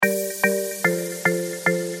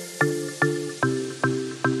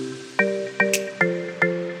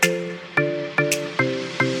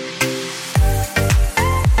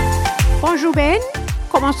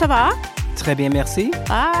Comment ça va? Très bien, merci.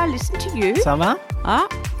 Ah, listen to you. Ça va? Ah,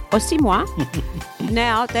 aussi moi.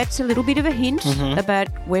 Now, that's a little bit of a hint about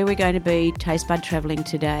where we're going to be taste bud travelling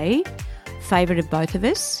today. Favourite of both of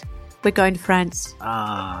us. We're going to France.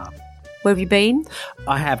 Where have you been?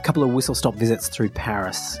 I have a couple of whistle-stop visits through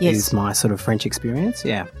Paris. Yes. Is my sort of French experience,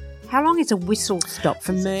 yeah. How long is a whistle stop?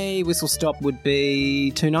 For me, whistle-stop would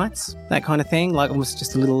be 2 nights, that kind of thing. Like almost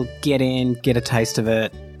just a little get in, get a taste of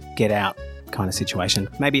it, get out kind of situation.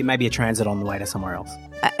 Maybe a transit on the way to somewhere else.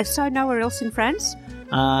 So nowhere else in France?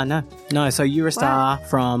 No. So Eurostar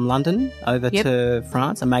from London over to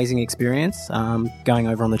France, amazing experience. Going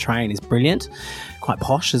over on the train is brilliant. Quite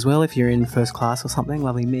posh as well if you're in first class or something.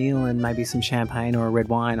 Lovely meal and maybe some champagne or a red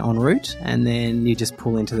wine en route. And then you just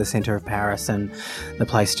pull into the centre of Paris and the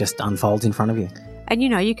place just unfolds in front of you. And,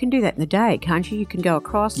 you can do that in the day, can't you? You can go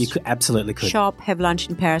across. You absolutely could. Shop, have lunch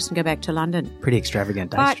in Paris and go back to London. Pretty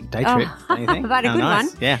extravagant day trip, don't you think? But a good one.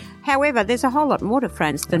 Yeah. However, there's a whole lot more to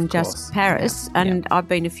France than just Paris. Yeah. And I've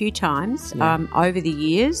been a few times over the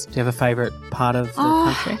years. Do you have a favourite part of the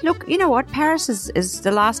country? Look, you know what? Paris is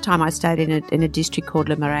the last time I stayed in a district called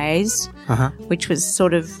Le Marais, which was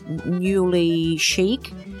sort of newly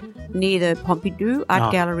chic, near the Pompidou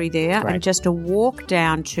Art Gallery there. And just a walk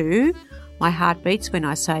down to... My heart beats when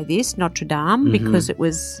I say this, Notre Dame, because it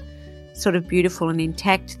was sort of beautiful and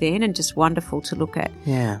intact then and just wonderful to look at.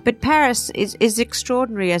 Yeah. But Paris is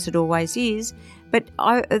extraordinary as it always is. But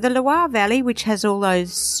the Loire Valley, which has all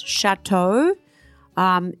those chateaux,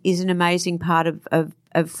 is an amazing part of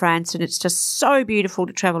France, and it's just so beautiful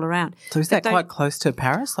to travel around. So is that quite close to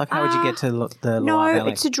Paris? Like how would you get to the Loire Valley?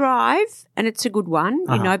 No, it's a drive, and it's a good one,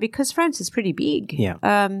 because France is pretty big.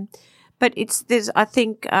 Yeah. But I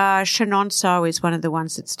think Chenonceau is one of the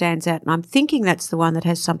ones that stands out, and I'm thinking that's the one that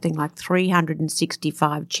has something like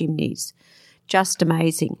 365 chimneys. Just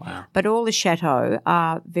amazing. Wow. But all the chateaux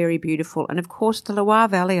are very beautiful. And, of course, the Loire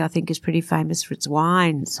Valley, I think, is pretty famous for its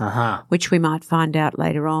wines, which we might find out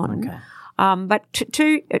later on. Okay. But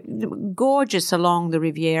two gorgeous along the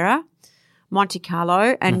Riviera, Monte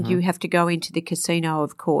Carlo, and you have to go into the casino,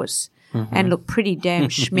 of course, and look pretty damn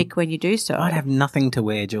schmick when you do so. I'd have nothing to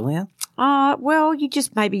wear, Julia. Well, you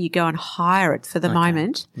go and hire it for the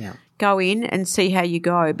moment. Yeah. Go in and see how you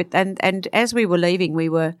go. But and as we were leaving,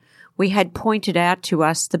 we had pointed out to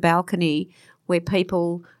us the balcony where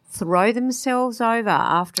people throw themselves over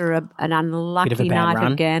after an unlucky night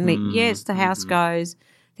of gambling. Yes, the house goes,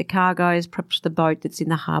 the car goes, perhaps the boat that's in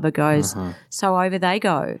the harbour goes. So over they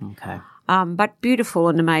go. Okay. But beautiful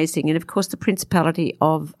and amazing. And, of course, the Principality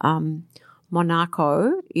of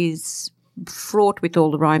Monaco is fraught with all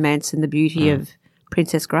the romance and the beauty of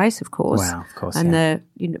Princess Grace, of course. Wow, of course, and the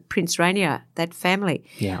Prince Rainier, that family.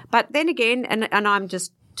 Yeah. But then again, and I'm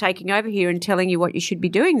just taking over here and telling you what you should be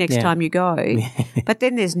doing next time you go. But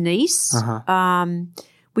then there's Nice,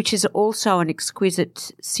 which is also an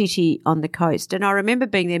exquisite city on the coast. And I remember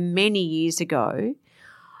being there many years ago,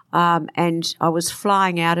 and I was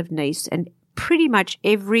flying out of Nice, and pretty much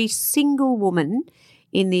every single woman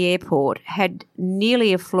in the airport had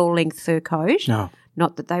nearly a floor-length fur coat. No.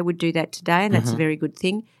 Not that they would do that today, and that's a very good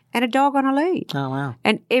thing, and a dog on a lead. Oh, wow.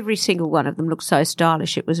 And every single one of them looked so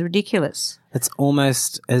stylish, it was ridiculous. It's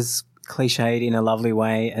almost as cliched in a lovely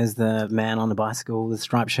way as the man on the bicycle with a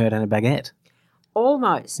striped shirt and a baguette.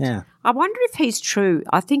 Almost. Yeah. I wonder if he's true.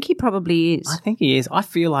 I think he probably is. I think he is. I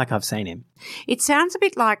feel like I've seen him. It sounds a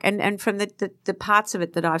bit like, and from the parts of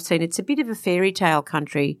it that I've seen, it's a bit of a fairy tale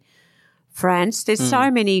country, France. There's so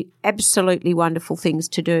many absolutely wonderful things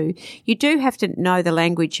to do. You do have to know the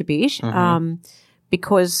language a bit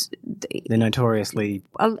because they're notoriously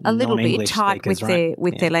a little bit tight speakers,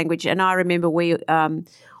 with their language. And I remember we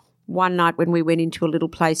one night when we went into a little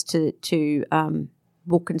place to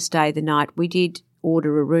book and stay the night, we did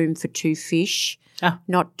order a room for 2 fish,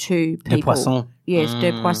 not 2 people. De poisson. Yes,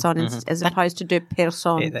 deux poissons as opposed to deux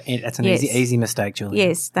personnes. That's an easy mistake, Julia.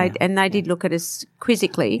 Yes, they did look at us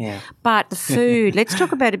quizzically. Yeah. But the food, let's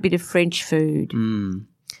talk about a bit of French food.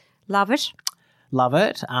 Love it. Love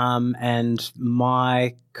it. And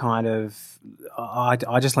my kind of,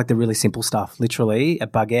 I just like the really simple stuff, literally a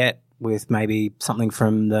baguette with maybe something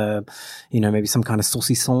from the, maybe some kind of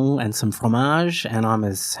saucisson and some fromage, and I'm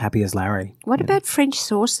as happy as Larry. What about French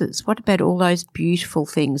sauces? What about all those beautiful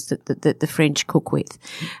things that the French cook with?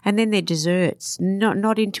 And then their desserts,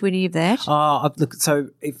 not into any of that? Look, so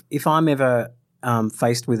if I'm ever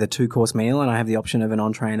faced with a 2-course meal and I have the option of an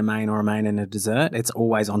entree and a main or a main and a dessert, it's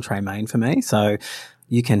always entree main for me. So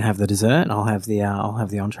you can have the dessert, I'll have the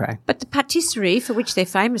entree. But the patisserie, for which they're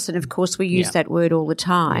famous, and of course we use that word all the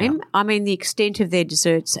time. Yeah. I mean, the extent of their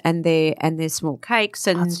desserts and their small cakes,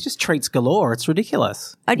 and it's just treats galore. It's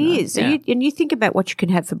ridiculous. It is. Yeah. And you think about what you can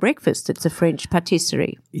have for breakfast. It's a French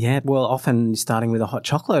patisserie. Yeah, well, often starting with a hot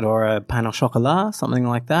chocolate or a pain au chocolat, something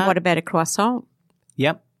like that. What about a croissant?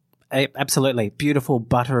 Yep, absolutely. Beautiful,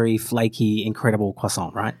 buttery, flaky, incredible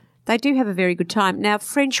croissant, right? They do have a very good time. Now,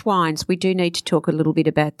 French wines, we do need to talk a little bit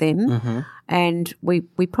about them, and we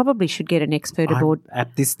probably should get an expert aboard.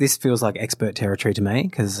 This feels like expert territory to me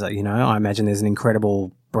because, I imagine there's an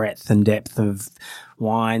incredible breadth and depth of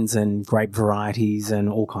wines and grape varieties and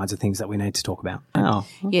all kinds of things that we need to talk about. Oh,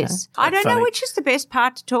 okay. Yes. I don't know which is the best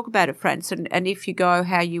part to talk about at France, and if you go,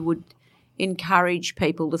 how you would encourage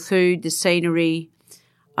people, the food, the scenery,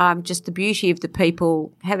 just the beauty of the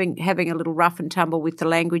people, having a little rough and tumble with the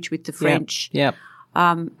language, with the French. Yep.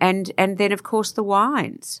 And then, of course, the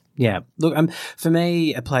wines. Yeah. Look, for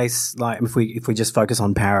me, a place like if we just focus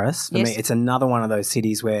on Paris, for me, it's another one of those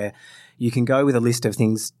cities where you can go with a list of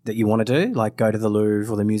things that you want to do, like go to the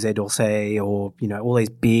Louvre or the Musée d'Orsay or, all these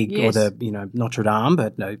big or the, Notre Dame,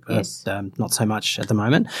 but not so much at the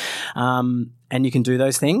moment. And you can do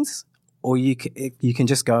those things. Or you can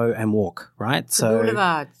just go and walk, right? The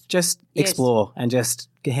boulevards. Just explore and just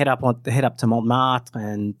head up to Montmartre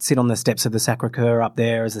and sit on the steps of the Sacré-Cœur up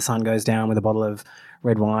there as the sun goes down with a bottle of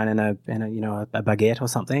red wine and a baguette or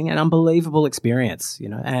something. An unbelievable experience,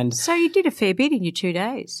 And so you did a fair bit in your 2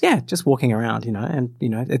 days. Yeah, just walking around, and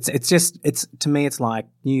it's to me it's like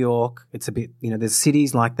New York. It's a bit, there's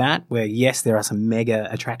cities like that where yes, there are some mega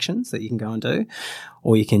attractions that you can go and do,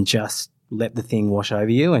 or you can just let the thing wash over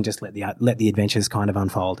you and just let the adventures kind of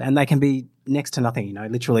unfold. And they can be next to nothing,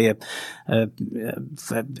 literally an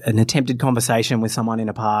attempted conversation with someone in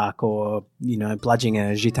a park or, bludging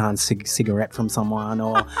a Gitane cigarette from someone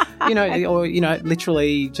or,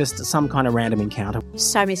 literally just some kind of random encounter.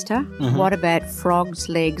 So, mister, what about frogs'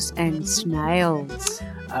 legs and snails?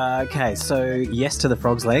 Okay, so yes to the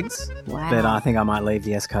frog's legs. Wow. But I think I might leave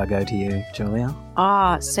the escargot to you, Julia.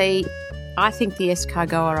 See, I think the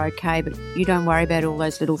escargot are okay, but you don't worry about all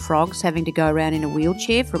those little frogs having to go around in a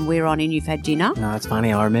wheelchair from where on in you've had dinner. No, it's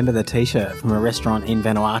funny. I remember the T-shirt from a restaurant in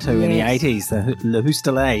Vanuatu in the 80s, the Le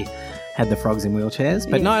Houstelet, had the frogs in wheelchairs.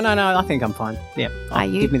 But no, I think I'm fine. Yeah,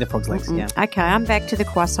 give me the frog's legs, yeah. Okay, I'm back to the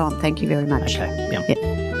croissant. Thank you very much. Okay, yeah. Yep.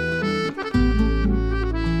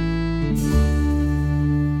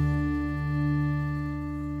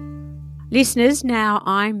 Listeners, now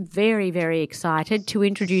I'm very, very excited to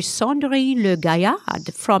introduce Sandrine Le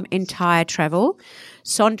Gaillard from Entire Travel.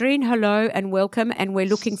 Sandrine, hello and welcome, and we're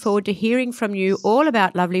looking forward to hearing from you all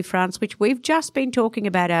about lovely France, which we've just been talking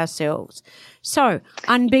about ourselves. So,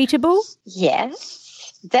 unbeatable?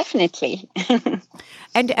 Yes, definitely.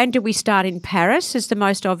 And do we start in Paris as the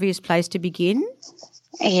most obvious place to begin?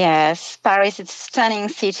 Yes, Paris is a stunning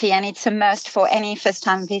city and it's a must for any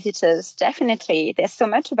first-time visitors. Definitely. There's so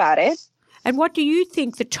much about it. And what do you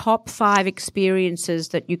think the top 5 experiences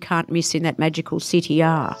that you can't miss in that magical city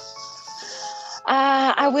are?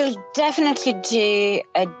 I will definitely do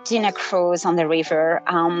a dinner cruise on the river.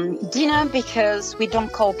 Dinner because we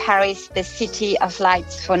don't call Paris the city of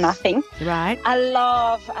lights for nothing. Right. I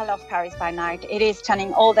love Paris by night. It is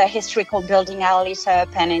stunning. All the historical buildings are lit up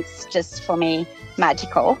and it's just, for me,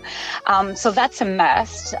 magical. So that's a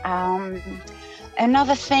must.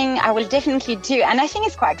 Another thing I will definitely do, and I think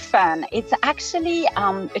it's quite fun, it's actually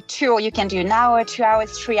a tour you can do an hour, 2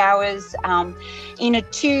 hours, 3 hours in a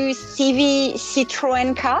 2CV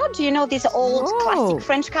Citroën car. Do you know these old classic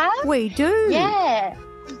French cars? We do. Yeah.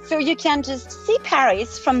 So you can just see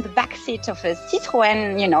Paris from the back seat of a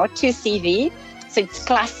Citroën, 2CV. So it's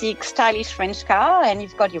classic, stylish French car, and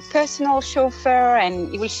you've got your personal chauffeur,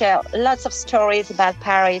 and you will share lots of stories about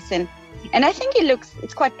Paris. And I think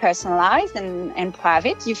it's quite personalized and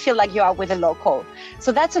private. You feel like you are with a local.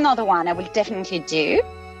 So that's another one I will definitely do.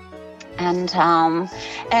 And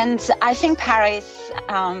I think Paris,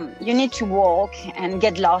 you need to walk and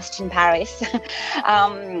get lost in Paris.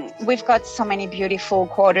 We've got so many beautiful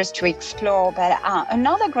quarters to explore. But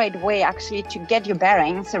another great way actually to get your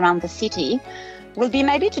bearings around the city will be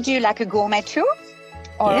maybe to do like a gourmet tour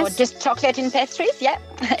Or just chocolate and pastries, yeah.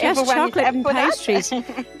 Just chocolate and pastries.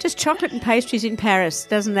 Just chocolate and pastries in Paris.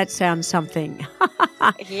 Doesn't that sound something?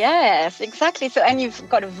 Yes, exactly. So, and you've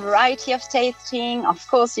got a variety of tasting. Of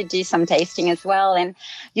course, you do some tasting as well. And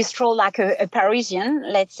you stroll like a Parisian,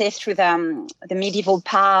 let's say, through the medieval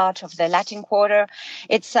part of the Latin Quarter.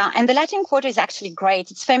 And the Latin Quarter is actually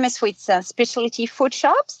great. It's famous for its specialty food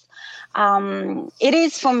shops. It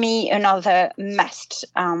is for me another must,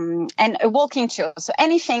 and a walking tour. So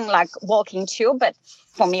anything like walking tour, but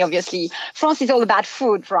for me, obviously, France is all about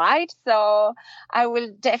food, right? So I will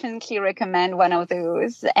definitely recommend one of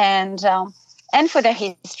those. And for the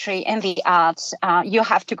history and the art, you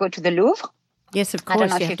have to go to the Louvre. Yes, of course. I don't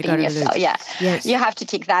know if you've been to the Louvre. Yeah. Yes. You have to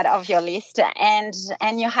tick that off your list, and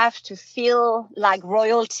you have to feel like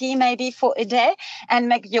royalty maybe for a day and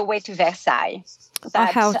make your way to Versailles.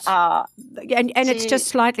 And it's just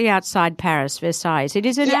slightly outside Paris, Versailles. It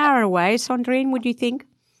is an hour away, Sandrine, would you think?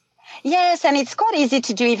 Yes, and it's quite easy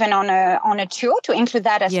to do even on a tour, to include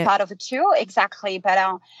that as part of a tour. Exactly. But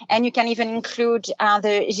and you can even include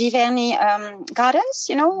the Giverny Gardens,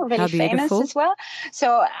 really famous as well.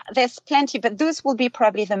 So there's plenty, but those will be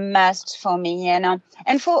probably the must for me. And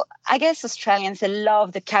for, I guess, Australians, they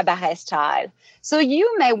love the cabaret style. So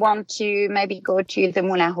you may want to maybe go to the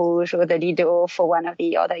Moulin Rouge or the Lido for one of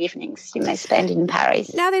the other evenings you may spend in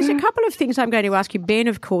Paris. Now, there's a couple of things I'm going to ask you. Ben,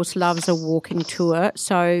 of course, loves a walking tour,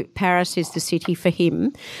 so Paris is the city for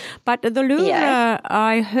him. But the Louvre,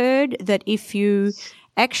 I heard that if you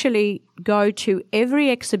actually go to every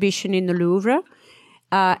exhibition in the Louvre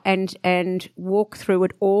and walk through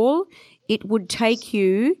it all, it would take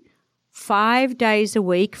you 5 days a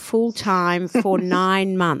week, full time for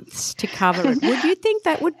 9 months to cover it. Would you think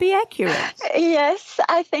that would be accurate? Yes,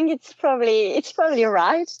 I think it's probably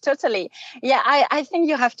right. Totally. Yeah, I think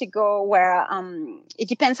you have to go where it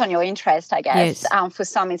depends on your interest, I guess. Yes. For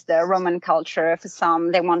some, it's the Roman culture. For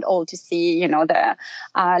some, they want all to see, the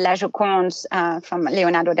La Joconde from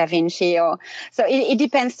Leonardo da Vinci. So it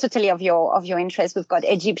depends totally of your interest. We've got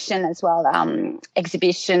Egyptian as well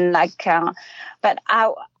exhibition, but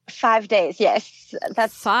 5 days, yes,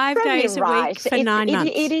 that's 5 days right. A week for 9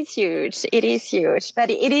 months. It is huge. It is huge, but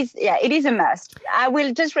it is a must. I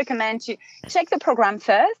will just recommend to check the program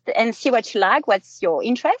first and see what you like, what's your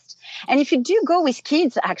interest, and if you do go with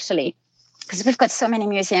kids, actually, because we've got so many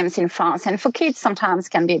museums in France, and for kids sometimes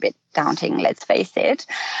can be a bit daunting. Let's face it.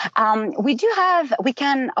 We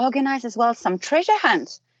can organize as well some treasure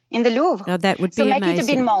hunt in the Louvre. Oh, that would be amazing. So make it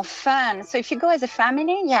a bit more fun. So if you go as a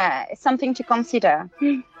family, it's something to consider.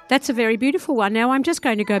 That's a very beautiful one. Now, I'm just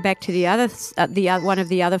going to go back to the other one of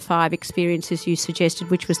the other 5 experiences you suggested,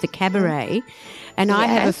 which was the cabaret. And I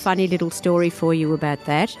have a funny little story for you about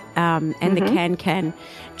that and the can-can.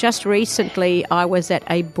 Just recently, I was at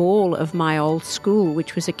a ball of my old school,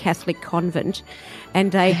 which was a Catholic convent,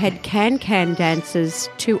 and they had can-can dancers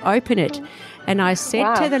to open it. And I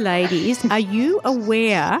said to the ladies, are you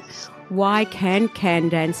aware why can-can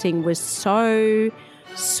dancing was so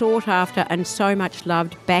sought after and so much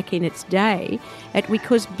loved back in its day?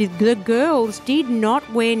 Because the girls did not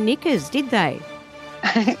wear knickers, did they?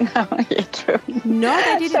 No, you're true. No,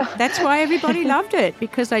 they didn't. That's why everybody loved it,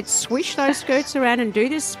 because they'd swish those skirts around and do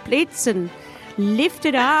the splits and lift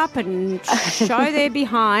it up and show their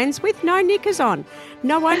behinds with no knickers on.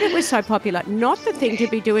 No wonder it was so popular. Not the thing to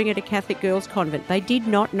be doing at a Catholic girls' convent. They did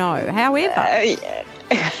not know. However,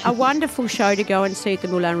 a wonderful show to go and see at the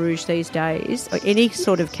Moulin Rouge these days, or any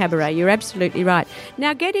sort of cabaret. You're absolutely right.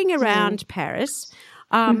 Now, getting around Paris,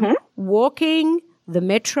 walking, the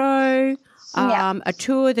metro, a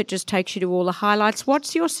tour that just takes you to all the highlights.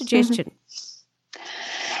 What's your suggestion?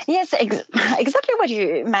 Yes, exactly what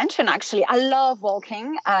you mentioned, actually. I love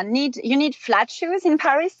walking. You need flat shoes in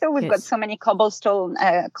Paris, so we've got so many cobbled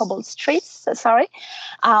streets,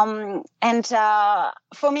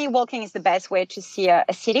 for me, walking is the best way to see a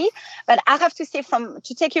city. But I have to say,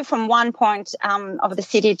 to take you from one point of the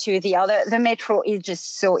city to the other, the metro is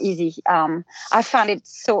just so easy. I found it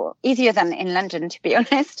so easier than in London, to be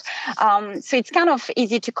honest. So it's kind of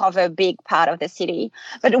easy to cover a big part of the city.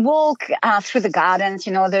 But walk through the gardens,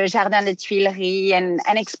 the Jardin des Tuileries, and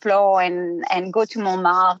explore and go to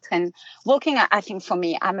Montmartre. And walking, I think for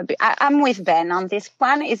me, I'm with Ben on this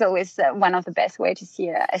one, is always one of the best ways to see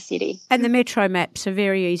a city. And the metro maps are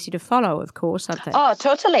very easy to follow, of course, aren't they? Oh,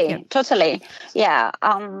 totally. Totally. Yeah.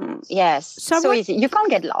 Yes. So easy. You can't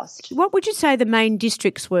get lost. What would you say the main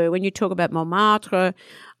districts were when you talk about Montmartre,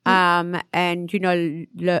 and,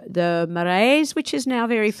 the Marais, which is now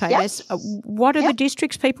very famous? What are the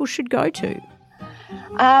districts people should go to?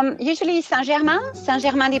 Usually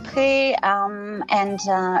Saint-Germain-des-Prés, and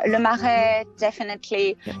Le Marais,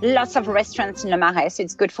 definitely. Lots of restaurants in Le Marais, so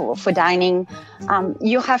it's good for dining.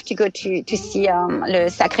 You have to go to see Le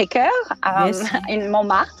Sacré-Cœur in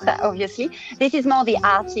Montmartre, obviously. This is more the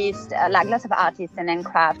artist, like lots of artists and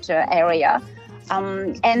craft area.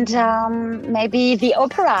 And maybe the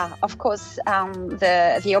opera, of course,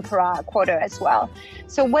 the opera quarter as well.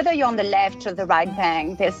 So whether you're on the left or the right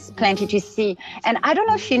bank, there's plenty to see. And I don't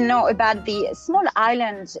know if you know about the small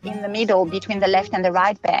island in the middle between the left and the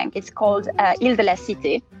right bank. It's called Île de la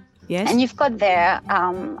Cité. Yes. And you've got there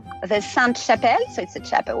the Sainte-Chapelle, so it's a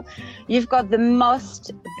chapel. You've got the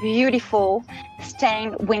most beautiful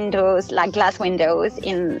stained windows, like glass windows,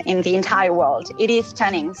 in the entire world. It is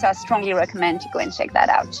stunning, so I strongly recommend to go and check that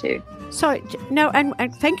out too. So, no, and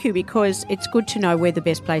thank you, because it's good to know where the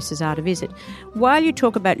best places are to visit. While you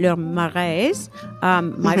talk about Le Marais,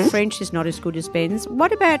 my French is not as good as Ben's.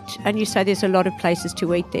 What about, and you say there's a lot of places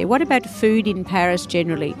to eat there, what about food in Paris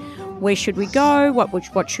generally? Where should we go?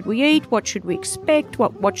 What should we eat? What should we expect?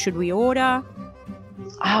 What should we order?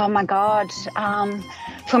 Oh my God.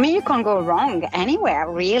 For me, you can't go wrong anywhere,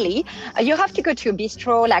 really. You have to go to a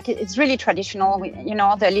bistro, like it's really traditional, you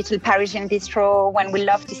know, the little Parisian bistro when we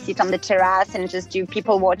love to sit on the terrace and just do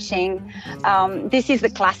people watching. This is the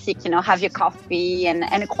classic, you know, have your coffee and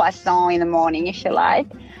a croissant in the morning if you like.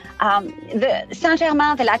 The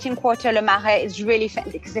Saint-Germain, the Latin Quarter, Le Marais is really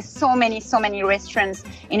fancy because there's so many restaurants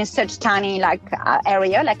in such tiny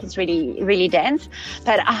area, like it's really, really dense.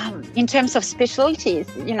 But in terms of specialties,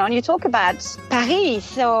 you know, you talk about Paris.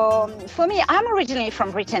 So for me, I'm originally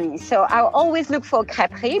from Brittany, so I always look for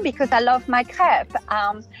crêperie because I love my crêpe.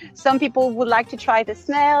 Some people would like to try the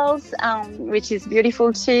snails, which is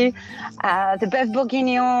beautiful too. The bœuf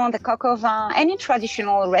bourguignon, the coq au vin, any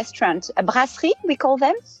traditional restaurant, a brasserie, we call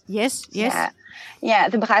them. Yes. Yeah,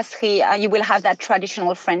 the brasserie, you will have that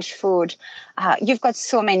traditional French food. You've got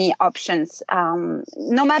so many options.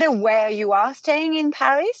 No matter where you are staying in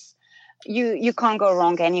Paris, you can't go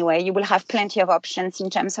wrong anywhere. You will have plenty of options in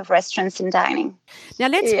terms of restaurants and dining. Now,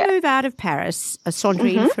 let's move out of Paris,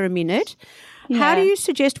 Sandrine, for a minute. Yeah. How do you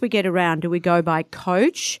suggest we get around? Do we go by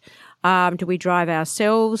coach? Do we drive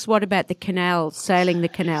ourselves? What about the canals, sailing the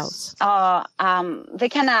canals? The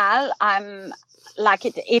canal,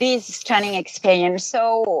 it is a stunning experience.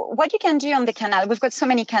 So what you can do on the canal, we've got so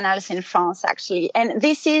many canals in France, actually. And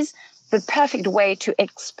this is the perfect way to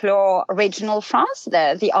explore regional France,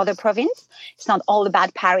 the other province. It's not all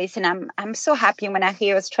about Paris. And I'm so happy when I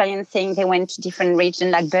hear Australians saying they went to different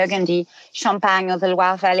regions like Burgundy, Champagne, or the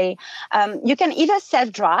Loire Valley. You can either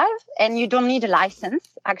self-drive, and you don't need a license,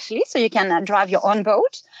 actually. So you can drive your own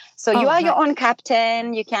boat. So you are your own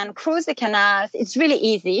captain. You can cruise the canals. It's really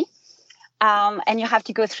easy. And you have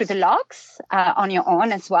to go through the locks on your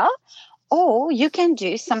own as well. Or you can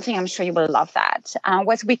do something, I'm sure you will love that,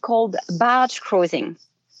 what we call barge cruising.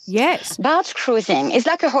 Yes. Barge cruising is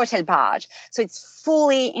like a hotel barge. So it's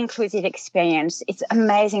fully inclusive experience. It's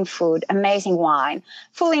amazing food, amazing wine,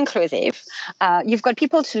 fully inclusive. You've got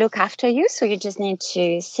people to look after you. So you just need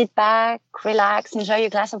to sit back, relax, enjoy your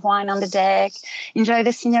glass of wine on the deck, enjoy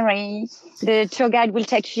the scenery. The tour guide will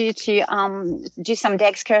take you to do some day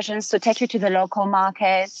excursions, so take you to the local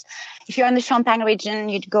markets. If you're in the Champagne region,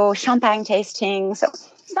 you'd go champagne tasting. So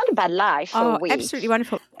it's not a bad life for a week. Absolutely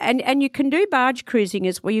wonderful. And you can do barge cruising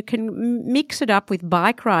as well. You can mix it up with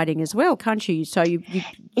bike riding as well, can't you? So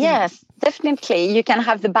Yes, definitely. You can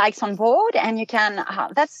have the bikes on board, and you can,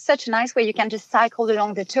 that's such a nice way. You can just cycle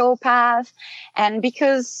along the tow path. And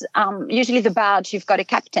because usually the barge, you've got a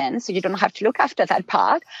captain, so you don't have to look after that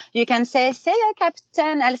part. You can say,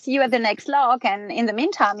 Captain, I'll see you at the next lock. And in the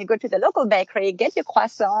meantime, you go to the local bakery, get your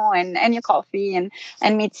croissant and your coffee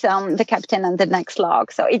and meet the captain at the next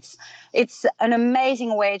lock. So it's an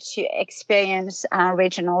amazing way to experience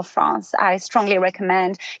regional France. I strongly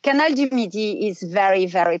recommend. Canal du Midi is very,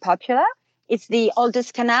 very popular. It's the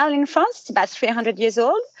oldest canal in France. It's about 300 years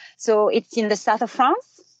old. So it's in the south of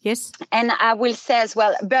France. Yes. And I will say as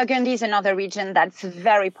well, Burgundy is another region that's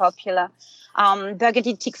very popular.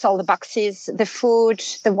 Burgundy ticks all the boxes, the food,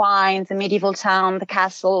 the wine, the medieval town, the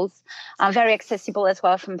castles, very accessible as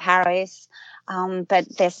well from Paris. But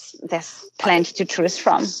there's plenty to choose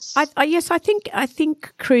from. Yes, I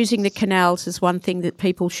think cruising the canals is one thing that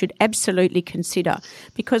people should absolutely consider,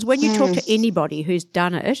 because when you talk to anybody who's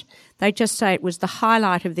done it, they just say it was the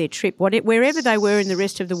highlight of their trip. Wherever they were in the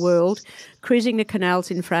rest of the world, cruising the canals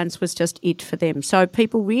in France was just it for them. So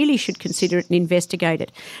people really should consider it and investigate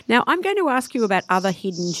it. Now, I'm going to ask you about other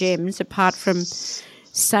hidden gems apart from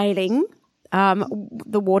sailing.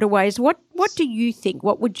 the waterways. What do you think?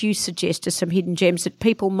 What would you suggest are some hidden gems that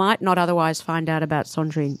people might not otherwise find out about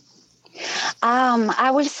Sandrine?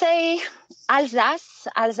 I will say Alsace.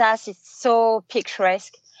 Alsace is so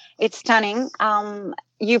picturesque. It's stunning.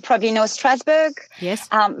 You probably know Strasbourg. Yes.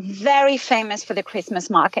 Very famous for the Christmas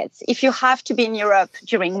markets. If you have to be in Europe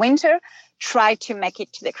during winter, try to make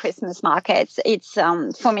it to the Christmas markets. It's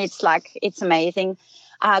for me, it's amazing.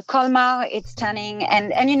 Colmar, it's stunning.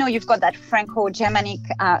 And you know, you've got that Franco-Germanic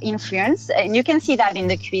influence. And you can see that in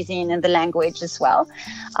the cuisine and the language as well.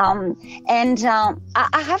 I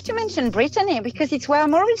have to mention Brittany because it's where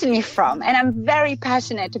I'm originally from. And I'm very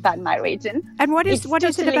passionate about my region. And what is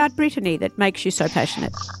it about Brittany that makes you so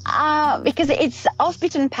passionate? Because it's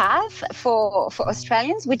off-beaten path for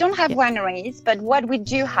Australians. We don't have wineries, but what we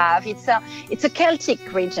do have, it's a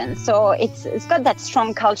Celtic region. So it's got that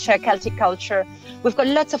strong culture, Celtic culture. We've got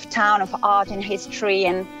lots of town of art and history,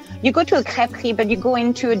 and you go to a crêperie, but you go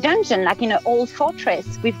into a dungeon, like in an old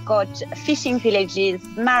fortress. We've got fishing villages,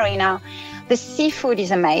 marina. The seafood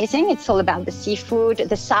is amazing. It's all about the seafood,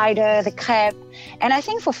 the cider, the crêpe. And I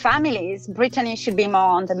think for families, Brittany should be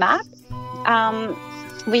more on the map.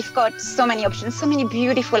 We've got so many options, so many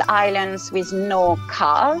beautiful islands with no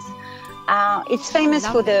cars. It's famous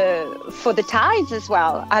for the tides as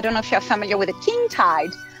well. I don't know if you're familiar with the king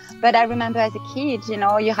tide. But I remember as a kid, you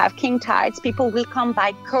know, you have king tides. People will come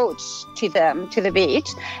by coach to the beach,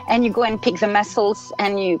 and you go and pick the mussels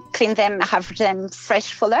and you clean them, have them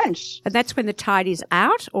fresh for lunch. And that's when the tide is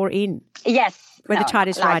out or in? Yes. When the tide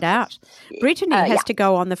is right out. Brittany has to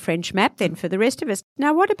go on the French map then for the rest of us.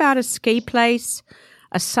 Now, what about a ski place,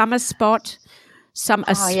 a summer spot,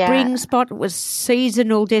 a spring spot with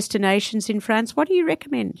seasonal destinations in France? What do you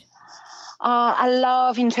recommend? I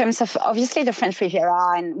love, in terms of obviously the French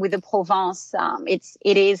Riviera and with the Provence,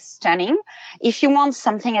 it is stunning. If you want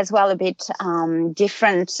something as well a bit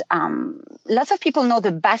different, lots of people know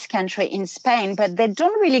the Basque Country in Spain, but they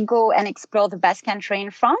don't really go and explore the Basque Country in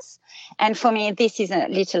France. And for me, this is a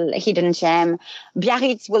little hidden gem.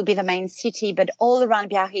 Biarritz will be the main city, but all around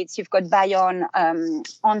Biarritz, you've got Bayonne,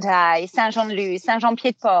 Hendaye, Saint-Jean-de-Luz,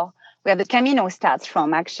 Saint-Jean-Pied-de-Port, where the Camino starts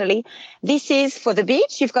from, actually. This is for the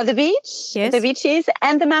beach. You've got the beach, the beaches,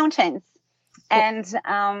 and the mountains. And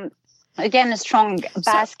again, a strong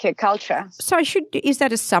Basque culture. So is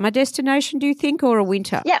that a summer destination, do you think, or a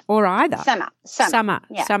winter? Yeah. Or either? Summer.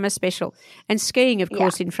 Yeah. Summer special. And skiing, of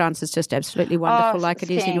course, in France is just absolutely wonderful, like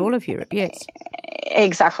skiing. It is in all of Europe, yes.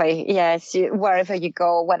 Exactly, yes. Wherever you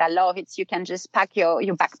go, what I love is you can just pack your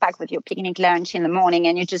backpack with your picnic lunch in the morning,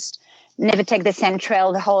 and you just never take the same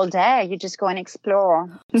trail the whole day. You just go and explore.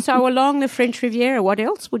 So along the French Riviera, what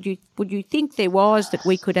else would you think there was that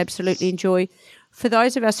we could absolutely enjoy for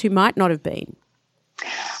those of us who might not have been?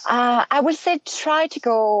 I would say try to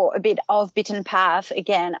go a bit off beaten path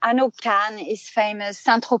again. I know Cannes is famous,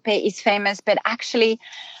 Saint-Tropez is famous, but actually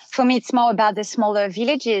for me, it's more about the smaller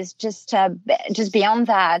villages, just beyond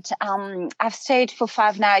that. I've stayed for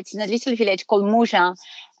 5 nights in a little village called Mougins,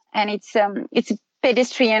 and it's a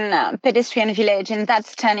pedestrian village, and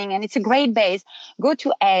that's stunning, and it's a great base. Go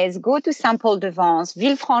to Aise, go to Saint-Paul-de-Vence,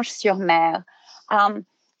 Villefranche-sur-Mer.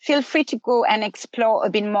 Feel free to go and explore a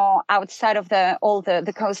bit more outside of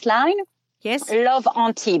the coastline. Yes. Love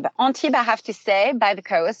Antibes. Antibes, I have to say, by the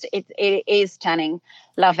coast, it is stunning.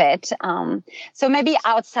 Love it. So maybe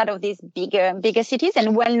outside of these bigger cities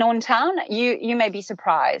and well-known town, you may be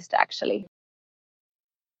surprised, actually.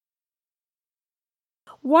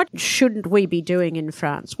 What shouldn't we be doing in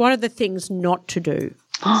France? What are the things not to do?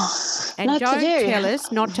 And don't tell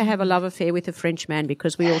us not to have a love affair with a French man,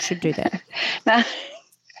 because we all should do that. No.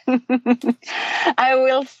 I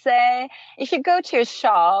will say, if you go to a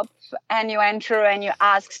shop and you enter and you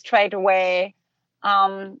ask straight away, 2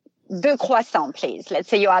 croissants, please. Let's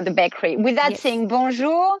say you are the bakery. Without saying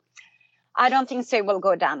bonjour, I don't think so it will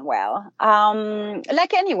go down well,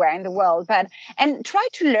 like anywhere in the world. And try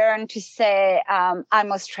to learn to say,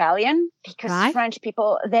 I'm Australian, because French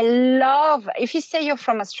people, they love, if you say you're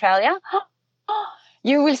from Australia,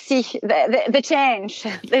 you will see the change.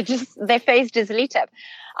 Their face just lit up.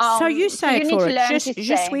 So you say it for it.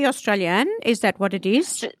 Je suis Australienne. Is that what it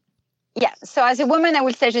is? Yeah. So as a woman, I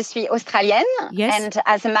will say je suis Australienne. Yes. And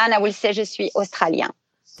as a man, I will say je suis Australien.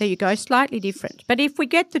 There you go. Slightly different. But if we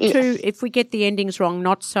get if we get the endings wrong,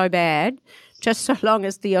 not so bad. Just so long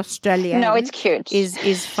as the Australian it's cute.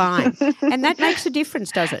 is fine. And that makes a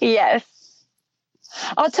difference, does it? Yes.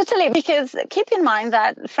 Oh, totally. Because keep in mind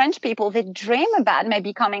that French people, they dream about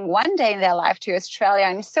maybe coming one day in their life to Australia,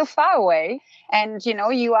 and it's so far away. And,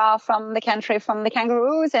 you are from the country, from the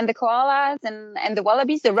kangaroos and the koalas and the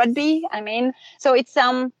wallabies, the rugby. I mean, so it's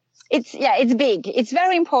it's big. It's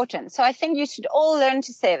very important. So I think you should all learn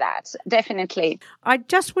to say that, definitely. I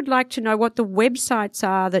just would like to know what the websites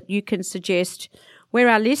are that you can suggest where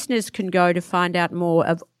our listeners can go to find out more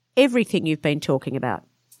of everything you've been talking about.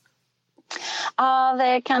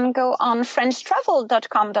 They can go on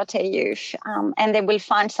frenchtravel.com.au and they will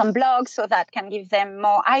find some blogs so that can give them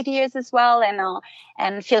more ideas as well.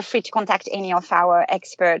 And feel free to contact any of our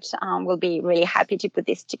experts. We'll be really happy to put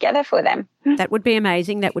this together for them. That would be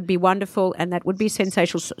amazing. That would be wonderful. And that would be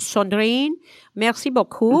sensational. Sandrine, merci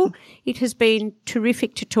beaucoup. It has been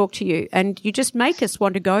terrific to talk to you. And you just make us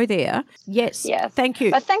want to go there. Yes. Thank you.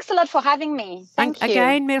 But thanks a lot for having me. Thank you.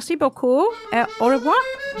 Again, merci beaucoup. Au revoir.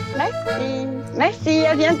 Merci. Merci.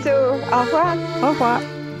 À bientôt. Au revoir. Au revoir.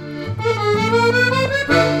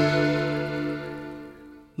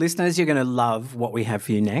 Listeners, you're going to love what we have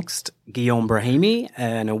for you next. Guillaume Brahimi,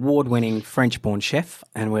 an award-winning French-born chef,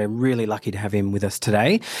 and we're really lucky to have him with us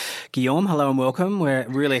today. Guillaume, hello and welcome. We're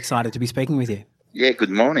really excited to be speaking with you. Yeah, good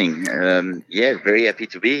morning. Very happy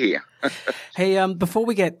to be here. Hey, before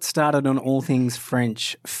we get started on all things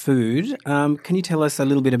French food, can you tell us a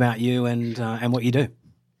little bit about you and what you do?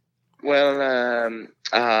 Well,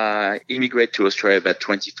 I immigrated to Australia about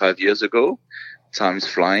 25 years ago. Time's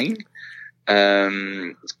flying.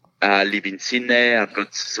 I live in Sydney. I've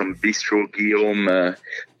got some bistro Guillaume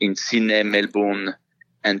in Sydney, Melbourne,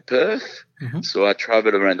 and Perth. Mm-hmm. So I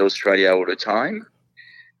travel around Australia all the time.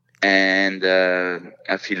 And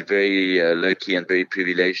I feel very lucky and very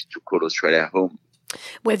privileged to call Australia home.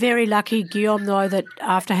 We're very lucky, Guillaume, though, that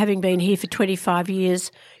after having been here for 25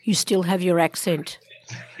 years, you still have your accent.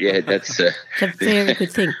 Yeah, that's it's a very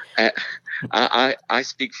good thing. I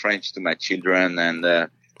speak French to my children, and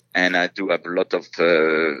I do have a lot of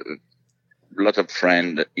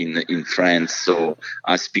friends in France, so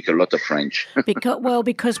I speak a lot of French.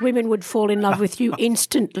 because women would fall in love with you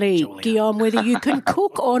instantly, Guillaume, whether you can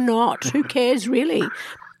cook or not. Who cares, really?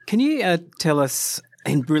 Can you tell us,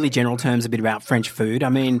 in really general terms, a bit about French food? I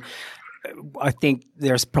mean, I think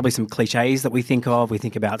there's probably some cliches that we think of. We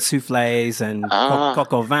think about soufflés and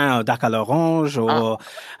coq au vin or dac à l'orange or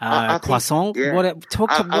croissant. Yeah.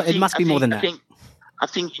 It must be more than that. I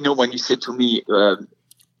think, when you say to me,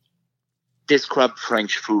 describe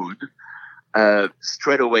French food,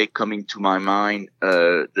 straight away coming to my mind,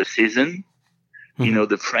 the season. Mm-hmm.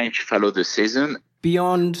 The French follow the season.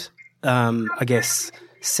 Beyond, I guess,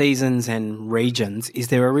 seasons and regions, is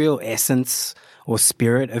there a real essence or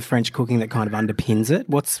spirit of French cooking that kind of underpins it?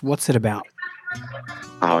 What's it about?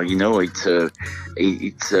 Oh, it's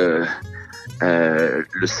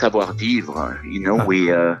le savoir vivre.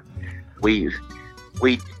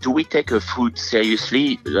 We take a food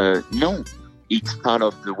seriously? No, it's part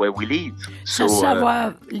of the way we live. So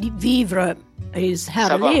savoir vivre is how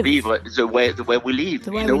to live. Savoir vivre, the way we live.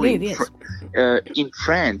 The way we live, yes. In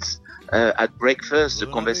France, at breakfast, the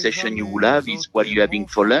conversation you will have is what you're having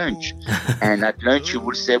for lunch. And at lunch, you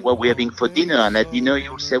will say what we're having for dinner. And at dinner,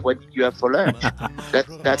 you will say, what did you have for lunch?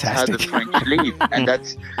 That's how the French live. And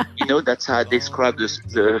that's how I describe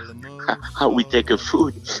how we take a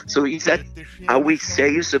food. So are we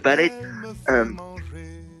serious about it?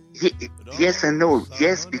 Yes and no.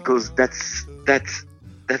 Yes, because that's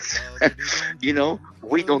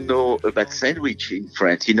we don't know about sandwich in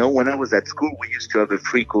France. When I was at school, we used to have a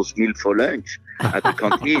 3-course meal for lunch at the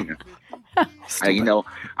canteen.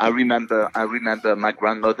 I remember my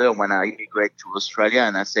grandmother when I immigrated to Australia,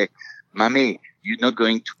 and I said, "Mommy, you're not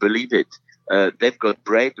going to believe it. They've got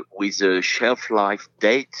bread with a shelf life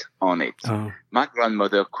date on it." Oh. My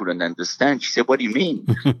grandmother couldn't understand. She said, "What do you mean?"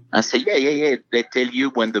 I said, yeah. They tell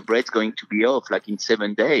you when the bread's going to be off, like in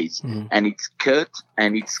 7 days. And it's cut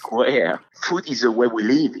and it's square. Food is the way we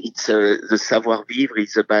live. It's the savoir vivre.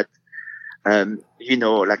 It's about,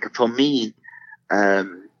 like for me,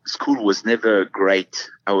 school was never great.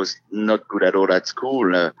 I was not good at all at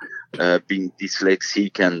school, being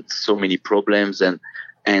dyslexic and so many problems.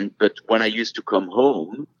 But when I used to come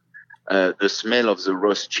home, the smell of the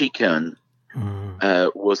roast chicken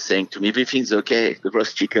was saying to me, everything's okay. The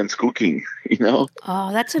roast chicken's cooking, Oh,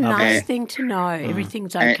 that's a nice thing to know.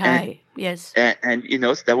 Everything's okay. Yes. And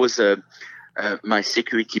that was my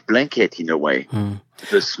security blanket in a way.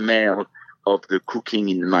 The smell of the cooking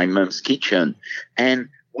in my mom's kitchen. And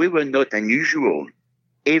we were not unusual.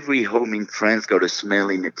 Every home in France got a smell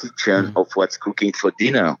in the kitchen of what's cooking for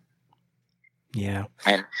dinner. Yeah.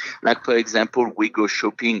 And like, for example, we go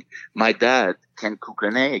shopping. My dad can cook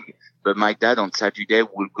an egg, but my dad on Saturday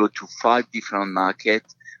will go to 5 different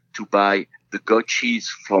markets to buy the goat cheese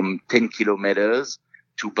from 10 kilometers,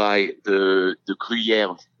 to buy the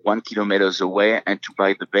Gruyère 1 kilometer away, and to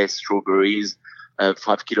buy the best strawberries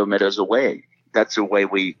 5 kilometers away. That's the way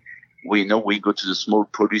we know we go to the small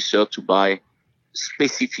producer to buy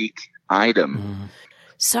specific item.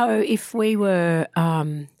 So if we were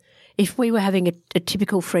having a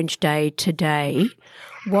typical French day today,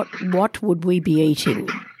 what would we be eating?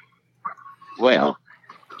 Well,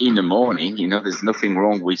 in the morning, there's nothing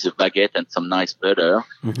wrong with a baguette and some nice butter,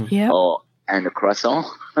 and a croissant.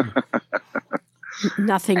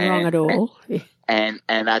 Nothing wrong at all. And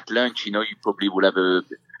at lunch, you probably will have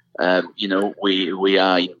we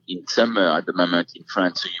are in summer at the moment in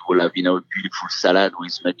France, so you will have, a beautiful salad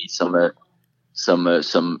with maybe some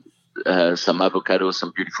avocado,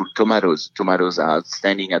 some beautiful tomatoes. Tomatoes are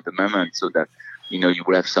outstanding at the moment, so that, you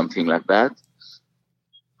will have something like that.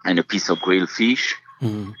 And a piece of grilled fish,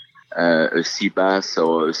 a sea bass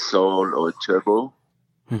or a sole or a turbo.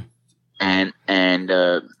 And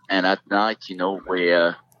at night, you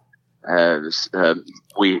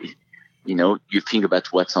think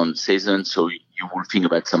about what's on season. So you will think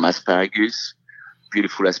about some asparagus,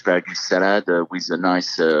 beautiful asparagus salad with a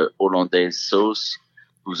nice hollandaise sauce,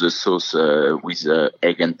 with a sauce with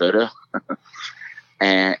egg and butter,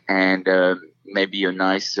 and maybe a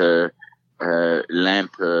nice lamb,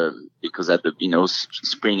 because at the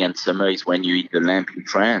spring and summer is when you eat the lamb in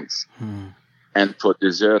France. And for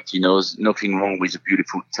dessert, there's nothing wrong with a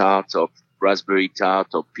beautiful tart of raspberry tart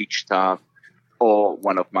or peach tart, or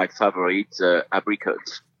one of my favorites,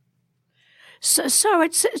 apricots. So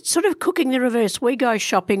it's sort of cooking the reverse. We go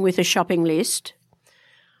shopping with a shopping list,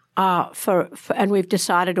 and we've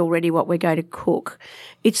decided already what we're going to cook.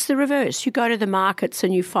 It's the reverse. You go to the markets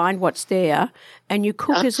and you find what's there, and you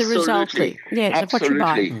cook as a result. Of what you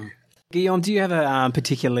buy. Guillaume, do you have a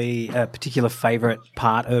particular favourite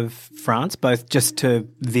part of France, both just to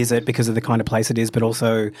visit because of the kind of place it is, but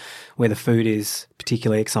also where the food is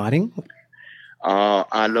particularly exciting?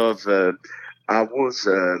 I love. I was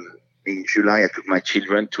in July. I took my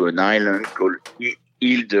children to an island called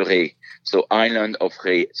Île de Ré. So island of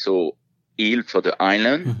Ré. So Île for the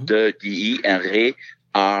island, de D-E, and Ré,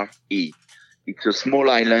 R-E. It's a small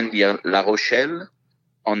island near La Rochelle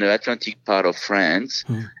on the Atlantic part of France.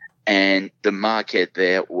 And the market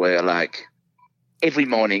there were like, every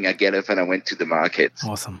morning I get up and I went to the market.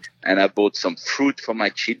 Awesome. And I bought some fruit for my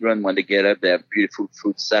children when they get up. They have beautiful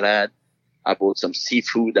fruit salad. I bought some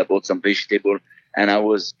seafood. I bought some vegetable. And I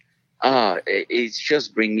was, it's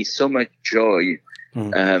just bring me so much joy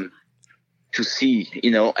to see,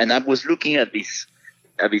 and I was looking at these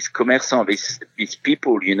commerçants, these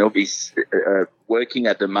people, these working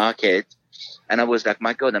at the market. And I was like,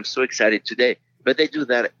 my God, I'm so excited today. But they do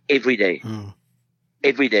that every day.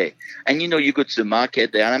 Every day. And, you go to the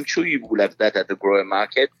market there, and I'm sure you will have that at the grower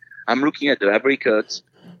market. I'm looking at the apricots,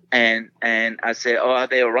 and I say, are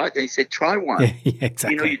they all right? And he said, try one. Yeah,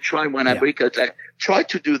 exactly. You try one apricot. Like, try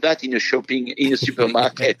to do that in a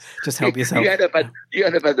supermarket. Just help yourself. You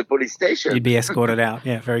end up at the police station. You'd be escorted out,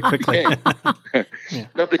 very quickly.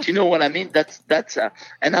 No, but you know what I mean? That's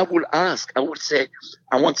and I will ask, I will say,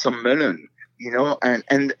 I want some melon.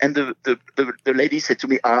 And the lady said to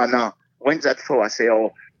me, no, when's that for? I say,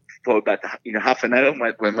 for about, half an hour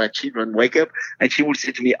when my children wake up. And she will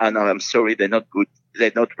say to me, no, I'm sorry, they're not good.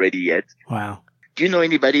 They're not ready yet. Wow. Do you know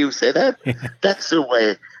anybody who said that? That's the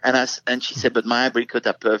way. And she said, but my apricots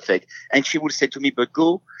are perfect. And she would say to me, but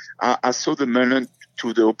go, I saw the melon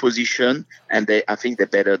to the opposition, and I think they're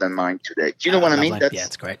better than mine today. Do you know what I mean? Yeah,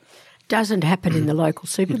 it's great. Doesn't happen in the local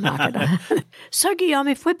supermarket. So, Guillaume,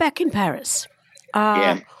 if we're back in Paris,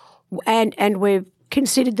 and we've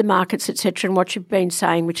considered the markets, etc., and what you've been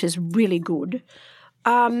saying, which is really good,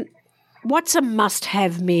 what's a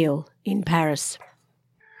must-have meal in Paris?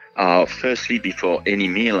 Firstly, before any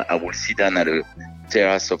meal, I will sit down at a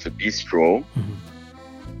terrace of a bistro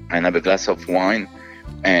and have a glass of wine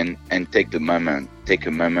and take a moment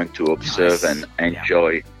to observe and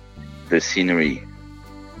enjoy the scenery.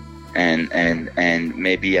 And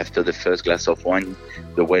maybe after the first glass of wine,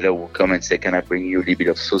 the waiter will come and say, can I bring you a little bit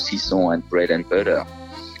of saucisson and bread and butter?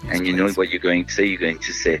 That's and you know what you're going to say? You're going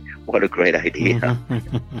to say, what a great idea.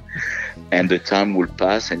 And the time will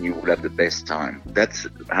pass and you will have the best time. That's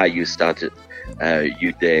how you started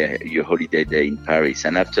your holiday day in Paris.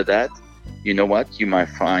 And after that, you know what? You might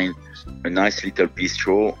find a nice little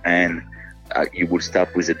bistro and you will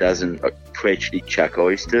start with a dozen freshly chucked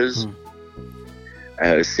oysters,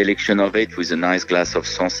 a selection of it with a nice glass of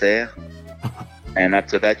Sancerre. And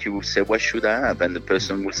after that, you will say, what should I have? And the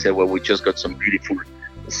person will say, well, we just got some beautiful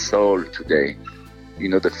sole today. You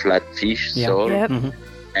know, the flat fish sole. Yep.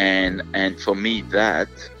 And for me, that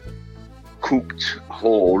cooked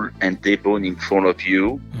whole and deboned in front of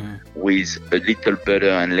you with a little butter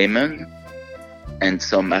and lemon and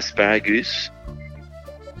some asparagus.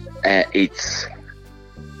 It's,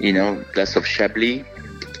 glass of Chablis.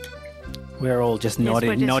 We're all just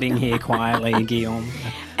nodding here quietly, Guillaume.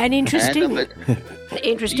 And interesting.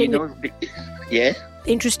 Yeah.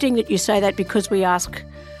 Interesting that you say that, because we ask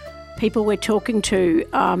people we're talking to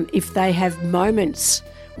if they have moments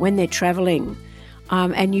when they're travelling,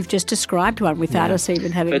 and you've just described one without us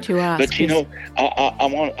even having to ask. But I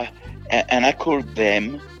want, and I call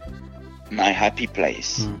them my happy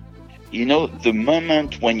place. The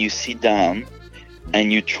moment when you sit down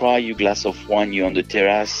and you try your glass of wine, you're on the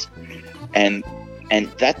terrace, and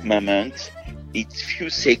that moment, it's few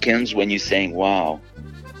seconds when you're saying, wow,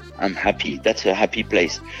 I'm happy. That's a happy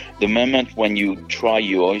place. The moment when you try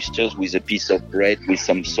your oysters with a piece of bread with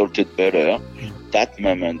some salted butter, that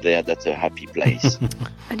moment there, that's a happy place.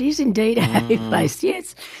 It is indeed a happy place,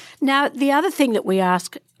 yes. Now, the other thing that we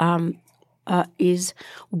ask is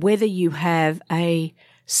whether you have a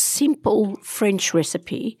simple French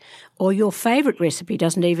recipe, or your favourite recipe,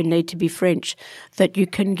 doesn't even need to be French, that you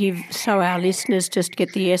can give so our listeners just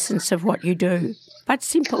get the essence of what you do. But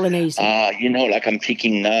simple and easy. Like I'm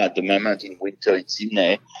thinking now at the moment in winter in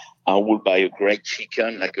Sydney, I will buy a great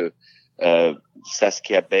chicken, like a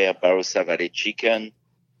Saskia Bear Barossa Valley chicken.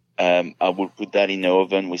 I will put that in the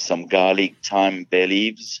oven with some garlic, thyme, bay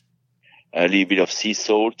leaves, a little bit of sea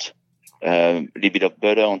salt, a little bit of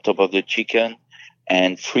butter on top of the chicken,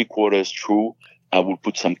 and 3/4 through, I will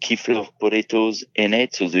put some kefir potatoes in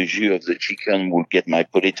it, so the jus of the chicken will get my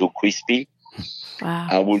potato crispy. Wow.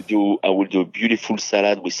 I will do a beautiful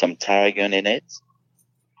salad with some tarragon in it,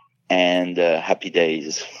 and happy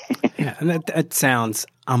days. Yeah, and it sounds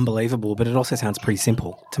unbelievable, but it also sounds pretty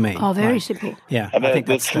simple to me. Oh, very simple. Yeah, I think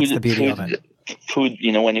that's the beauty of it. Food,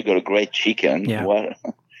 when you got a great chicken,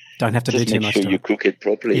 don't have to do too much. Just make sure you cook it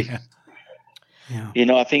properly. Yeah.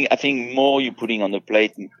 I think more you're putting on the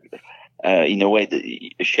plate, in a way,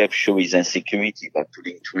 the chef shows his insecurity by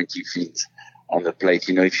putting 20 things on the plate.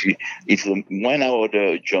 When I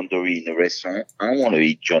order John Dory in a restaurant, I want to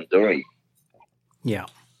eat John Dory. Yeah.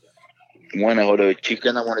 When I order a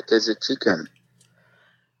chicken, I want to taste the chicken.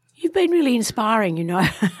 You've been really inspiring,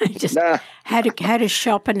 just how to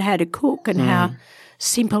shop and how to cook and how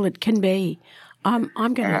simple it can be. I'm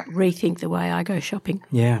going to rethink the way I go shopping.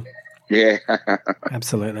 Yeah. Yeah.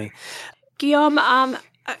 Absolutely. Guillaume,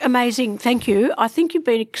 amazing. Thank you. I think you've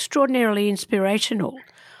been extraordinarily inspirational.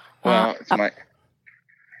 Well, it's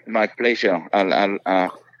my pleasure. I'm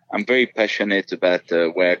very passionate about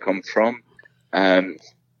where I come from. I'm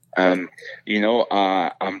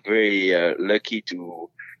very lucky to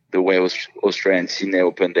the way Australia and Sydney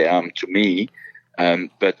opened their arms to me.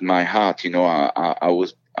 But my heart,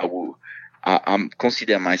 I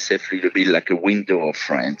consider myself a little bit like a window of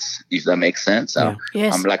France, if that makes sense. Yeah.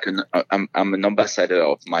 Yes. I'm like I'm an ambassador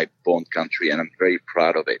of my born country, and I'm very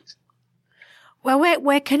proud of it. Well,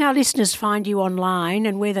 where can our listeners find you online,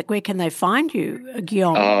 and where can they find you,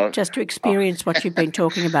 Guillaume, just to experience what you've been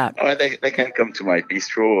talking about? They can come to my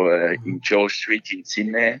bistro in George Street in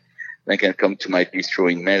Sydney. They can come to my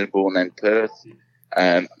bistro in Melbourne and Perth.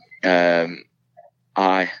 I've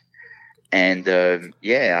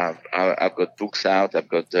got books out. I've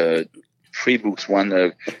got 3 books.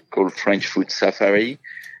 One called French Food Safari,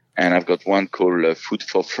 and I've got one called Food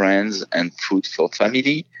for Friends and Food for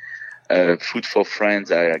Family. Food for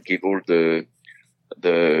Friends, I give all the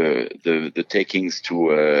takings to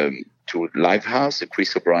Lifehouse, the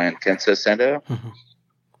Chris O'Brien Cancer Center,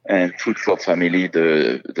 and Food for Family,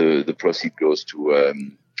 the proceed goes to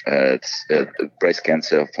the Breast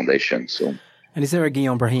Cancer Foundation. So. And is there a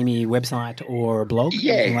Guillaume Brahimi website or a blog?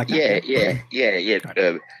 Yeah.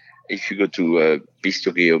 If you go to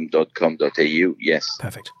bistroguillaume.com.au, yes.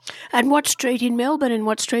 Perfect. And what street in Melbourne and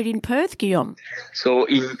what street in Perth, Guillaume? So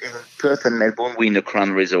in Perth and Melbourne, we're in the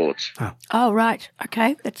Crown Resort. Oh, right.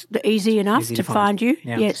 Okay. That's easy enough to find you.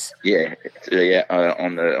 Yeah. Yes. Yeah.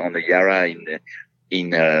 On the Yarra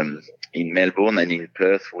in Melbourne, and in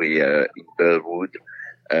Perth, we in Burwood,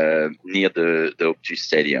 near the Optus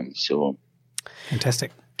Stadium. So.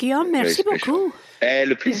 Fantastic. Guillaume, merci beaucoup.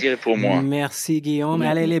 Le plaisir est pour moi. Merci, Guillaume.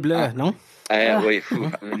 Allez, les Bleus, non? Oui,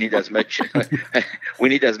 we need as much. We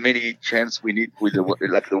need as many chances we need with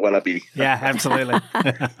the Wallaby. Yeah, absolutely.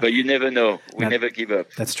 But you never know. We never give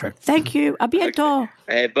up. That's true. Thank you. À bientôt.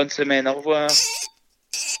 Okay. Bonne semaine. Au revoir.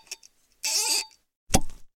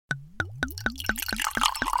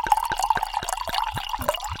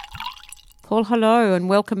 Paul, hello and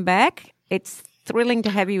welcome back. It's thrilling to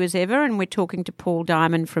have you as ever, and we're talking to Paul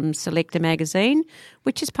Diamond from Selector Magazine,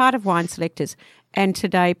 which is part of Wine Selectors. And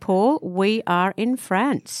today, Paul, we are in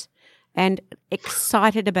France. and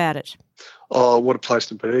excited about it. Oh, what a place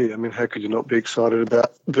to be. I mean, how could you not be excited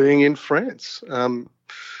about being in France?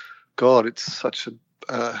 God, it's such a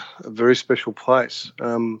very special place.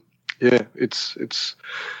 It's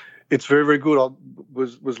very, very good. I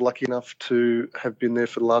was lucky enough to have been there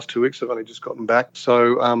for the last 2 weeks. I've only just gotten back.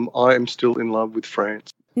 So I am still in love with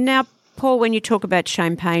France. Now, Paul, when you talk about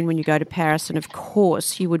champagne when you go to Paris, and of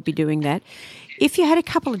course you would be doing that, if you had a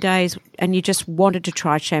couple of days and you just wanted to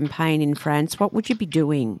try champagne in France, what would you be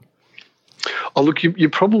doing? Oh, look, your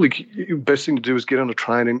best thing to do is get on a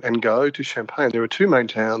train and go to Champagne. There are two main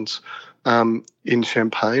towns in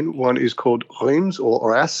Champagne. One is called Reims, or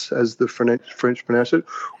Arras, as the French pronounce it,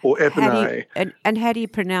 or Epernay. How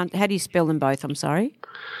do you spell them both? I'm sorry.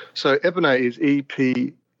 So Epernay is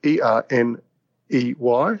Eperney,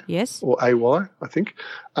 yes, or AY, I think,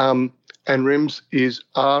 and Reims is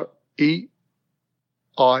REIMS.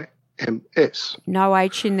 No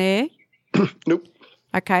H in there. Nope.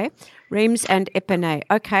 Okay. Reims and Epernay.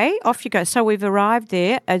 Okay, off you go. So we've arrived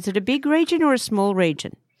there. Is it a big region or a small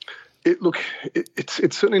region?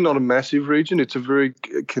 It's certainly not a massive region. It's a very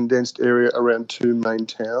condensed area around two main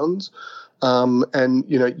towns. And,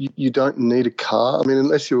 you don't need a car. I mean,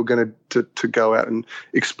 unless you were going to go out and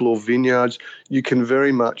explore vineyards, you can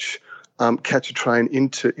very much catch a train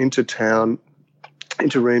into town,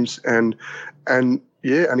 into Reims, and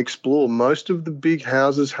explore. Most of the big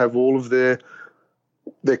houses have all of their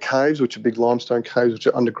caves, which are big limestone caves, which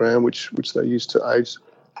are underground, which they use to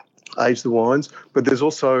age the wines. But there's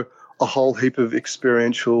also a whole heap of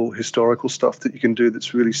experiential historical stuff that you can do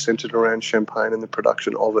that's really centred around Champagne and the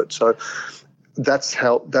production of it. So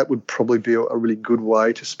that would probably be a really good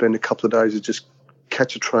way to spend a couple of days, is just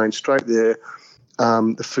catch a train straight there.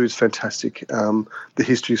 The food's fantastic. The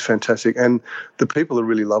history's fantastic. And the people are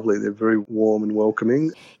really lovely. They're very warm and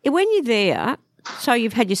welcoming. When you're there, so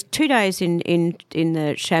you've had your 2 days in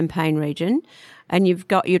the Champagne region, and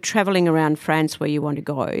you're travelling around France where you want to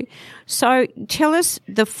go. So tell us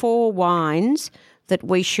the 4 wines that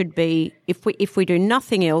we should be, if we do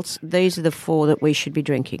nothing else, these are the 4 that we should be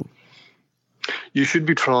drinking. You should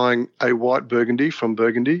be trying a white Burgundy from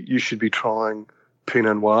Burgundy. You should be trying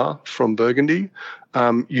Pinot Noir from Burgundy.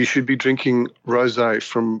 You should be drinking Rosé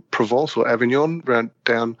from Provence or Avignon,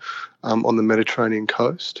 down on the Mediterranean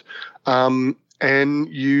coast. And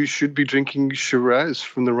you should be drinking Shiraz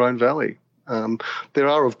from the Rhone Valley. There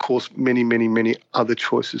are, of course, many, many, many other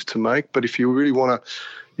choices to make, but if you really want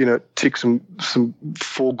to, tick some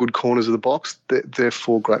 4 good corners of the box, they're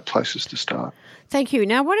 4 great places to start. Thank you.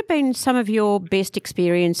 Now, what have been some of your best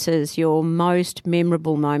experiences, your most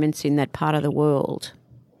memorable moments in that part of the world?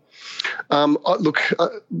 On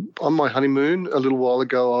my honeymoon a little while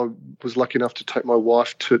ago, I was lucky enough to take my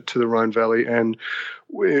wife to the Rhone Valley, and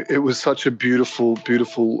it was such a beautiful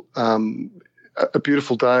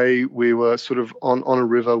day. We were sort of on a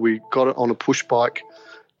river. We got it on a push bike.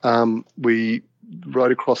 We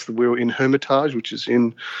rode across we were in Hermitage, which is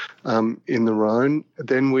in the Rhone.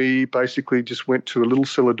 Then we basically just went to a little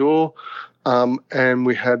cellar door, and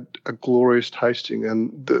we had a glorious tasting.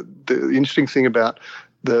 And the interesting thing about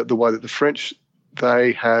the way that the French,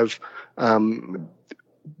 they have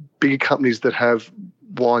bigger companies that have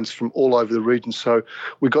wines from all over the region. So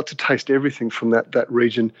we got to taste everything from that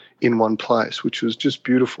region in one place, which was just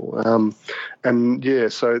beautiful. So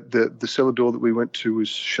the cellar door that we went to was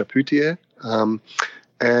Chapoutier,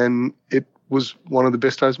 and it was one of the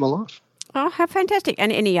best days of my life. Oh, how fantastic.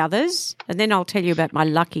 And any others? And then I'll tell you about my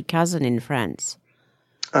lucky cousin in France.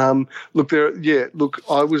 I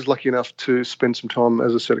was lucky enough to spend some time,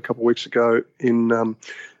 as I said a couple of weeks ago, in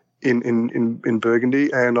Burgundy,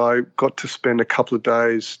 and I got to spend a couple of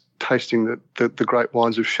days tasting the great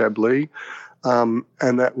wines of Chablis, and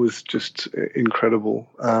that was just incredible.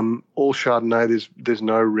 All Chardonnay. There's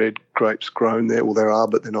no red grapes grown there. Well, there are,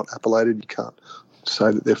 but they're not appellated. You can't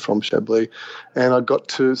say that they're from Chablis. And I got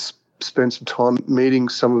to spend some time meeting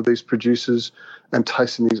some of these producers and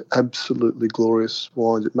tasting these absolutely glorious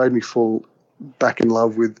wines. It made me fall back in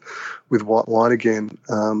love with white wine again.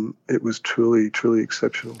 It was truly, truly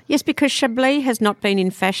exceptional. Yes, because Chablis has not been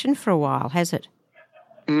in fashion for a while, has it?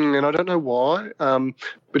 And I don't know why,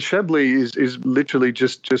 but Chablis is literally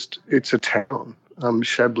just it's a town.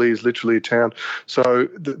 Chablis is literally a town. So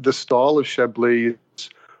the style of Chablis is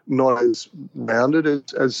not as rounded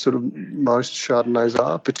as sort of most Chardonnays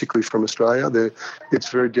are, particularly from Australia. It's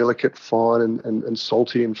very delicate, fine and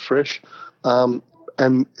salty and fresh.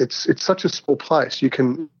 And it's such a small place. You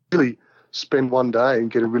can really spend one day and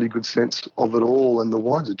get a really good sense of it all, and the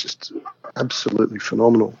wines are just absolutely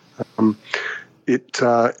phenomenal.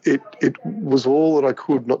 it was all that I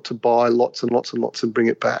could not to buy lots and lots and lots and bring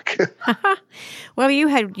it back. Well, you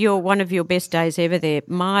had one of your best days ever there.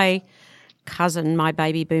 My cousin, my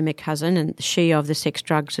baby boomer cousin, and she of the sex,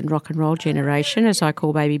 drugs and rock and roll generation, as I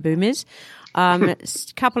call baby boomers, a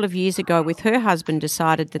couple of years ago with her husband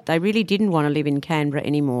decided that they really didn't want to live in Canberra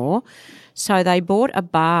anymore. So they bought a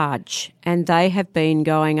barge and they have been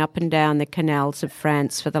going up and down the canals of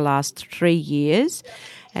France for the last 3 years.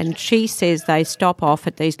 And she says they stop off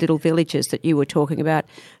at these little villages that you were talking about.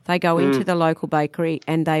 They go into the local bakery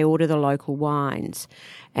and they order the local wines.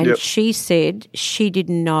 And she said she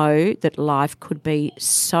didn't know that life could be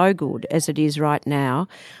so good as it is right now.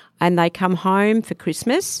 And they come home for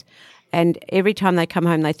Christmas, and every time they come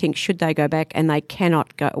home they think, should they go back? And they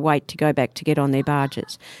cannot wait to go back to get on their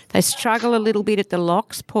barges. They struggle a little bit at the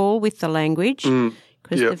locks, Paul, with the language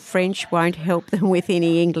because the French won't help them with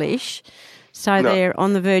any English. So they're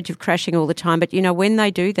on the verge of crashing all the time. But, when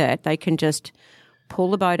they do that, they can just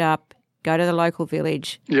pull the boat up, go to the local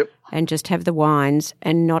village and just have the wines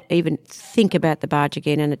and not even think about the barge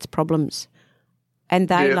again and its problems. And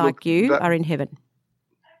they, are in heaven.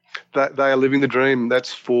 They are living the dream,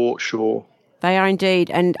 that's for sure. They are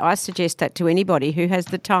indeed. And I suggest that to anybody who has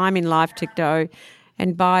the time in life to go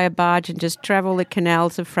and buy a barge and just travel the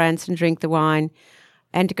canals of France and drink the wine,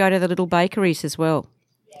 and to go to the little bakeries as well.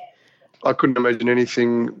 I couldn't imagine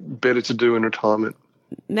anything better to do in retirement.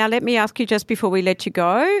 Now, let me ask you just before we let you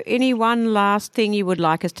go, any one last thing you would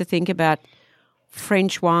like us to think about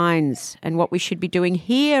French wines and what we should be doing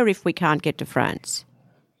here if we can't get to France?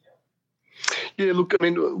 Yeah, look, I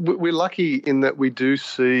mean, we're lucky in that we do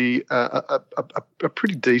see a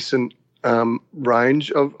pretty decent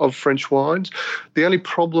range of French wines. The only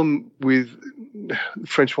problem with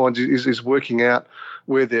French wines is working out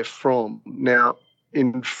where they're from. Now,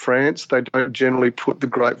 in France, they don't generally put the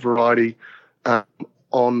grape variety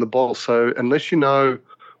on the bottle. So unless you know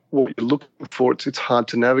what you're looking for, it's hard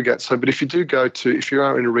to navigate. So, but if you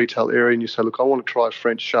are in a retail area and you say, look, I want to try a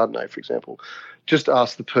French Chardonnay, for example, just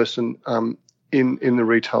ask the person in the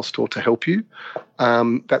retail store to help you.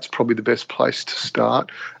 That's probably the best place to start.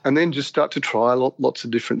 And then just start to try lots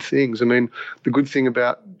of different things. I mean, the good thing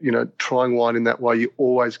about, trying wine in that way, you're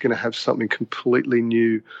always going to have something completely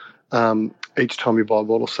new each time you buy a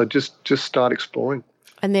bottle. So just start exploring.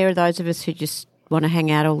 And there are those of us who just want to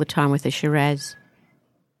hang out all the time with a Shiraz.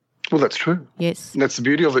 Well, that's true. Yes. And that's the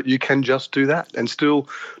beauty of it. You can just do that and still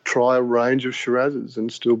try a range of Shirazes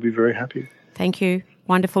and still be very happy. Thank you.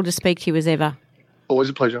 Wonderful to speak to you as ever. Always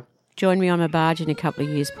a pleasure. Join me on a barge in a couple of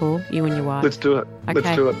years, Paul, you and your wife. Let's do it. Okay.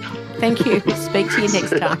 Let's do it. Thank you. Speak to you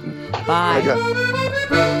next time. Bye. Okay.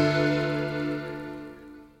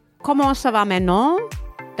 Comment ça va maintenant,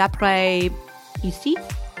 d'après ici?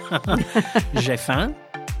 J'ai faim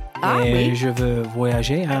oui. Je veux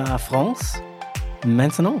voyager à France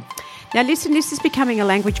maintenant. Now listen, this is becoming a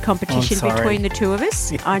language competition between the two of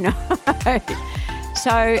us. I know.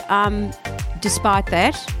 So, despite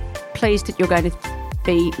that, pleased that you're going to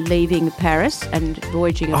be leaving Paris and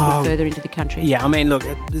voyaging a bit further into the country. Yeah, I mean, look,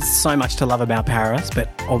 there's so much to love about Paris, but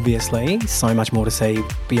obviously so much more to see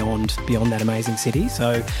beyond that amazing city.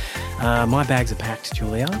 So my bags are packed,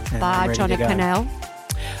 Julia. Barge on a canal?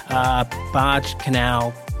 Barge,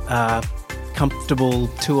 canal, comfortable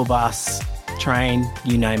tour bus, train,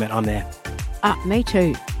 you name it, I'm there. Me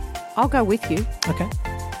too. I'll go with you. Okay.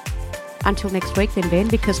 Until next week then, Ben,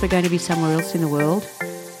 because we're going to be somewhere else in the world.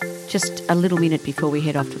 Just a little minute before we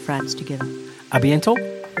head off to France together. À bientôt.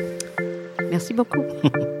 Merci beaucoup.